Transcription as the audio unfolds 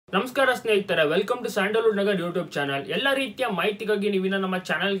ನಮಸ್ಕಾರ ಸ್ನೇಹಿತರೆ, welcome to Sandalwood Nagar YouTube channel. ಎಲ್ಲ ರೀತಿಯ ಮಾಹಿತಿಗಾಗಿ ನೀವು ನಮ್ಮ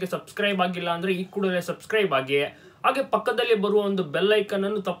ಚಾನಲ್ಗೆ ಸಬ್ಸ್ಕ್ರೈಬ್ ಆಗಿಲ್ಲ ಅಂದ್ರೆ ಈ ಕೂಡಲೇ ಸಬ್ಸ್ಕ್ರೈಬ್ ಆಗಿ. ಹಾಗೆ ಪಕ್ಕದಲ್ಲಿ ಬರುವ ಒಂದು ಬೆಲ್ ಐಕನ್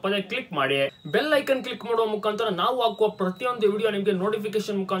ಅನ್ನು ತಪ್ಪದೆ ಕ್ಲಿಕ್ ಮಾಡಿ. ಬೆಲ್ ಐಕನ್ ಕ್ಲಿಕ್ ಮಾಡುವ ಮುಖಾಂತರ ನಾವು ಹಾಕುವ ಪ್ರತಿಯೊಂದು ವಿಡಿಯೋ ನಿಮಗೆ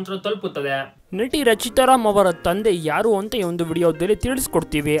ನೋಟಿಫಿಕೇಶನ್ ಮುಖಾಂತರ ತಲುಪುತ್ತದೆ. ನಟಿ ರಚಿತಾ ರಾಮ್ ಅವರ ತಂದೆ ಯಾರು ಅಂತ ಈ ಒಂದು ವಿಡಿಯೋದಲ್ಲಿ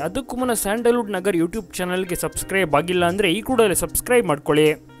ತಿಳಿಸ್ಕೊಡ್ತೀವಿ. ಅದಕ್ಕೂ ಮುನ್ನ ಸ್ಯಾಂಡಲ್ವುಡ್ ನಗರ್ ಯೂಟ್ಯೂಬ್ ಚಾನಲ್ಗೆ ಸಬ್ಸ್ಕ್ರೈಬ್ ಆಗಿಲ್ಲ ಅಂದ್ರೆ ಈ ಕೂಡಲೇ ಸಬ್ಸ್ಕ್ರೈಬ್ ಮಾಡ್ಕೊಳ್ಳಿ.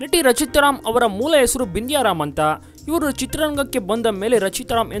 ನಟಿ ರಚಿತಾ ರಾಮ್ ಅವರ ಮೂಲ ಹೆಸರು ಬಿಂದಿಯಾ ರಾಮ್ ಅಂತ. ಇವರು ಚಿತ್ರರಂಗಕ್ಕೆ ಬಂದ ಮೇಲೆ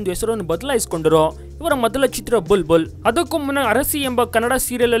ರಚಿತಾ ರಾಮ್ ಎಂದು ಹೆಸರನ್ನು ಬದಲಾಯಿಸಿಕೊಂಡರು. ಇವರ ಮೊದಲ ಚಿತ್ರ ಬುಲ್ಬುಲ್. ಅದಕ್ಕೂ ಮುನ್ನ ಅರಸಿ ಎಂಬ ಕನ್ನಡ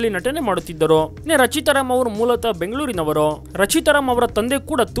ಸೀರಿಯಲ್ ಅಲ್ಲಿ ನಟನೆ ಮಾಡುತ್ತಿದ್ದರು. ರಚಿತಾ ರಾಮ್ ಅವರು ಮೂಲತಃ ಬೆಂಗಳೂರಿನವರು. ರಚಿತಾ ರಾಮ್ ಅವರ ತಂದೆ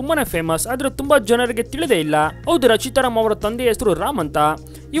ಕೂಡ ತುಂಬಾನೇ ಫೇಮಸ್, ಆದ್ರೆ ತುಂಬಾ ಜನರಿಗೆ ತಿಳಿದೇ ಇಲ್ಲ. ಹೌದು, ರಚಿತಾ ರಾಮ್ ಅವರ ತಂದೆಯ ಹೆಸರು ರಾಮ್ ಅಂತ.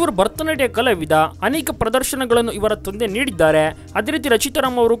 ಇವರು ಭರತನಾಟ್ಯ ಕಲಾವಿದ. ಅನೇಕ ಪ್ರದರ್ಶನಗಳನ್ನು ಇವರ ತಂದೆ ನೀಡಿದ್ದಾರೆ. ಅದೇ ರೀತಿ ರಚಿತಾ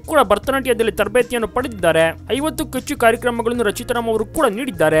ರಾಮ್ ಅವರು ಕೂಡ ಭರತನಾಟ್ಯದಲ್ಲಿ ತರಬೇತಿಯನ್ನು ಪಡೆದಿದ್ದಾರೆ. 50ಕ್ಕೂ ಹೆಚ್ಚು ಕಾರ್ಯಕ್ರಮಗಳನ್ನು ರಚಿತಾ ರಾಮ್ ಅವರು ಕೂಡ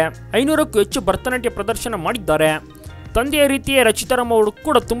ನೀಡಿದ್ದಾರೆ. 500ಕ್ಕೂ ಹೆಚ್ಚು ಭರತನಾಟ್ಯ ಪ್ರದರ್ಶನ ಮಾಡಿದ್ದಾರೆ. ತಂದೆಯ ರೀತಿಯೇ ರಚಿತಾ ರಾಮ್ ಅವರು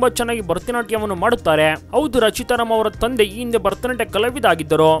ಕೂಡ ತುಂಬಾ ಚೆನ್ನಾಗಿ ಭರತನಾಟ್ಯವನ್ನು ಮಾಡುತ್ತಾರೆ. ಹೌದು, ರಚಿತಾ ರಾಮ್ ಅವರ ತಂದೆ ಈ ಹಿಂದೆ ಭರತನಾಟ್ಯ ಕಲಾವಿದ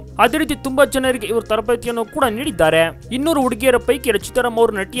ಆಗಿದ್ದರು. ಅದೇ ರೀತಿ ತುಂಬಾ ಜನರಿಗೆ ಇವರು ತರಬೇತಿಯನ್ನು ಕೂಡ ನೀಡಿದ್ದಾರೆ. 200 ಹುಡುಗಿಯರ ಪೈಕಿ ರಚಿತಾ ರಾಮ್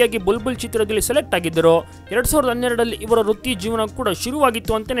ಅವರು ನಟಿಯಾಗಿ ಬುಲ್ಬುಲ್ ಚಿತ್ರದಲ್ಲಿ ಸೆಲೆಕ್ಟ್ ಆಗಿದ್ದರು. 2012ರಲ್ಲಿ ಇವರ ವೃತ್ತಿ ಜೀವನ ಕೂಡ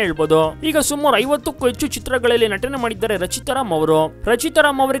ಶುರುವಾಗಿತ್ತು ಅಂತಾನೆ ಹೇಳ್ಬೋದು. ಈಗ ಸುಮಾರು 50ಕ್ಕೂ ಹೆಚ್ಚು ಚಿತ್ರಗಳಲ್ಲಿ ನಟನೆ ಮಾಡಿದ್ದಾರೆ ರಚಿತಾ ರಾಮ್ ಅವರು. ರಚಿತಾ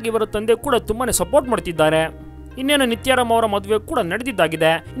ರಾಮ್ ಅವರಿಗೆ ಇವರ ತಂದೆ ಕೂಡ ತುಂಬಾನೇ ಸಪೋರ್ಟ್ ಮಾಡ್ತಿದ್ದಾರೆ. ಇನ್ನೇನು ನಿತ್ಯ ರಾಮ್ ಅವರ ಮದುವೆ ಕೂಡ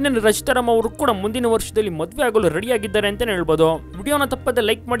ನಡೆದಿದ್ದಾಗಿದೆ. ಇನ್ನೇನು ರಚಿತಾ ರಾಮ್ ಅವರು ಕೂಡ ಮುಂದಿನ ವರ್ಷದಲ್ಲಿ ಮದುವೆ ಆಗಲು ರೆಡಿಯಾಗಿದ್ದಾರೆ ಅಂತಾನೆ ಹೇಳ್ಬೋದು. ವಿಡಿಯೋನ ತಪ್ಪದೆ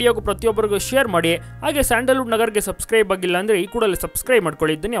ಲೈಕ್ ಮಾಡಿ ಹಾಗೂ ಪ್ರತಿಯೊಬ್ಬರಿಗೂ ಶೇರ್ ಮಾಡಿ. ಹಾಗೆ ಸ್ಯಾಂಡಲ್ವುಡ್ ನಗರ್ಗೆ ಸಬ್ಸ್ಕ್ರೈಬ್ ಆಗಿಲ್ಲ ಅಂದ್ರೆ ಈ ಕೂಡಲೇ ಸಬ್ಸ್ಕ್ರೈಬ್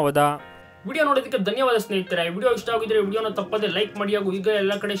ಮಾಡ್ಕೊಳ್ಳಿ. ಧನ್ಯವಾದ. ವಿಡಿಯೋ ನೋಡೋದಕ್ಕೆ ಧನ್ಯವಾದ ಸ್ನೇಹಿತರೆ. ವಿಡಿಯೋ ಇಷ್ಟ ಆಗಿದ್ರೆ ವಿಡಿಯೋನ ತಪ್ಪದೆ ಲೈಕ್ ಮಾಡಿ ಹಾಗೂ ಈಗ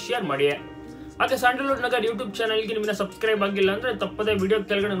ಎಲ್ಲ ಕಡೆ ಶೇರ್ ಮಾಡಿ. ಹಾಗೆ ಸ್ಯಾಂಡಲ್ವುಡ್ ನಗರ್ ಯೂಟ್ಯೂಬ್ ಚಾನಲ್ಗೆ ನಿಮ್ಮನ್ನ ಸಬ್ಸ್ಕ್ರೈಬ್ ಆಗಿಲ್ಲ ಅಂದ್ರೆ ತಪ್ಪದೆ ವಿಡಿಯೋ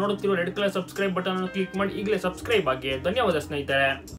ಕೆಳಗಡೆ ನೋಡುತ್ತಿರುವ ರೆಡ್ ಕಲರ್ ಸಬ್ಸ್ಕ್ರೈಬ್ ಬಟನ್ ಅನ್ನು ಕ್ಲಿಕ್ ಮಾಡಿ ಈಗಲೇ ಸಬ್ಸ್ಕ್ರೈಬ್ ಆಗಿ. ಧನ್ಯವಾದ ಸ್ನೇಹಿತರೆ.